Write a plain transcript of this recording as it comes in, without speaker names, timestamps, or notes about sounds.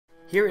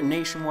Here at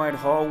Nationwide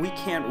Haul, we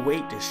can't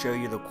wait to show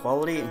you the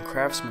quality and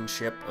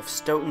craftsmanship of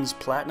Stoughton's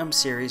Platinum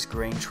Series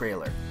Grain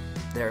trailer.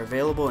 They're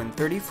available in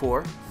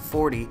 34,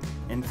 40,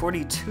 and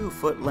 42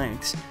 foot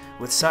lengths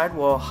with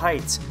sidewall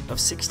heights of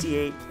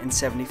 68 and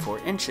 74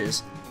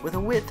 inches with a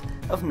width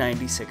of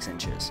 96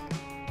 inches.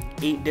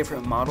 8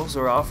 different models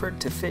are offered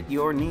to fit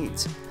your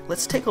needs.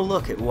 Let's take a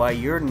look at why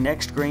your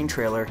next grain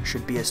trailer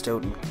should be a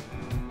Stoughton.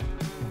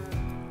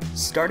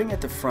 Starting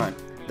at the front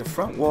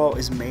wall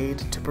is made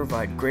to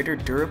provide greater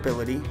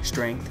durability,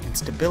 strength, and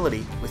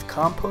stability with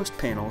compost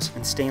panels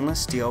and stainless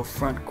steel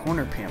front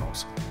corner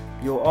panels.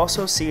 You'll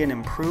also see an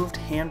improved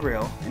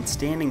handrail and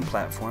standing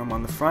platform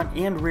on the front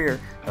and rear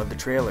of the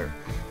trailer.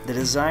 The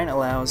design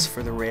allows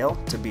for the rail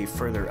to be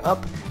further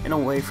up and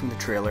away from the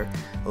trailer,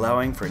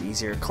 allowing for an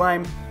easier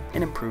climb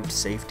and improved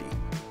safety.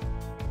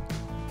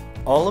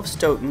 All of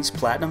Stoughton's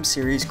Platinum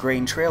Series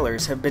grain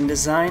trailers have been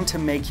designed to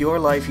make your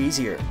life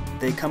easier.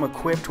 They come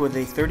equipped with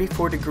a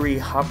 34-degree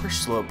hopper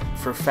slope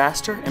for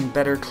faster and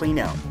better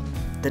cleanout.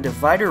 The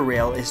divider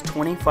rail is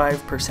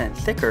 25%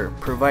 thicker,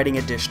 providing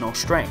additional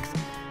strength.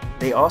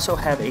 They also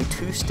have a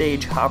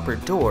 2-stage hopper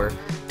door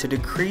to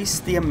decrease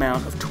the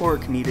amount of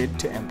torque needed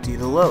to empty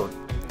the load.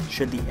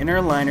 Should the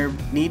inner liner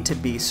need to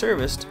be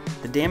serviced,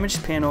 the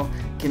damaged panel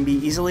can be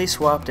easily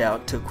swapped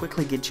out to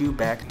quickly get you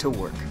back to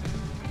work.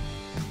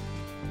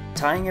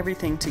 Tying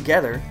everything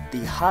together,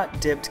 the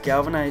hot-dipped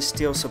galvanized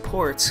steel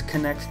supports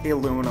connect the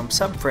aluminum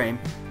subframe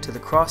to the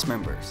cross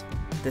members.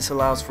 This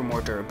allows for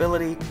more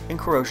durability and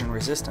corrosion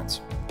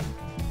resistance.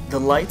 The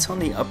lights on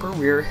the upper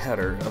rear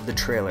header of the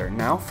trailer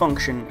now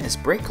function as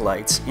brake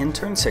lights and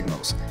turn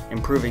signals,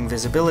 improving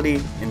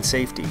visibility and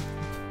safety.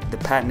 The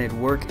patented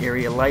work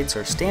area lights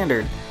are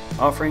standard,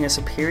 offering a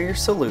superior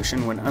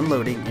solution when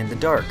unloading in the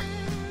dark.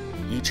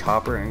 Each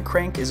hopper and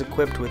crank is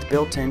equipped with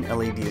built-in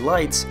LED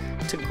lights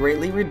to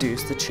greatly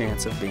reduce the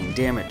chance of being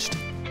damaged.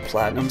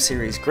 Platinum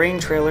Series grain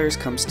trailers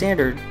come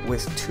standard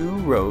with 2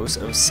 rows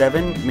of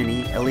 7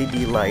 mini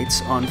LED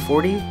lights on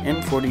 40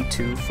 and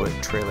 42 foot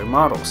trailer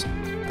models.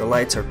 The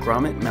lights are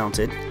grommet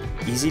mounted,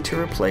 easy to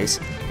replace,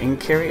 and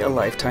carry a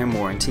lifetime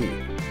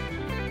warranty.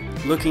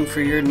 Looking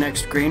for your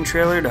next grain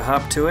trailer to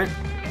hop to it?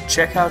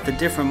 Check out the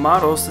different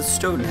models that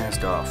Stoughton has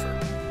to offer.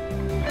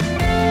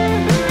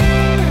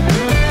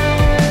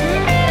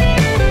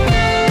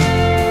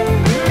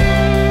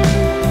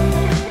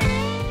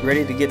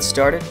 Ready to get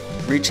started?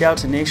 Reach out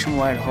to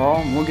Nationwide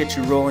Haul and we'll get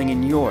you rolling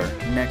in your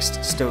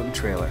next Stoughton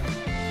trailer.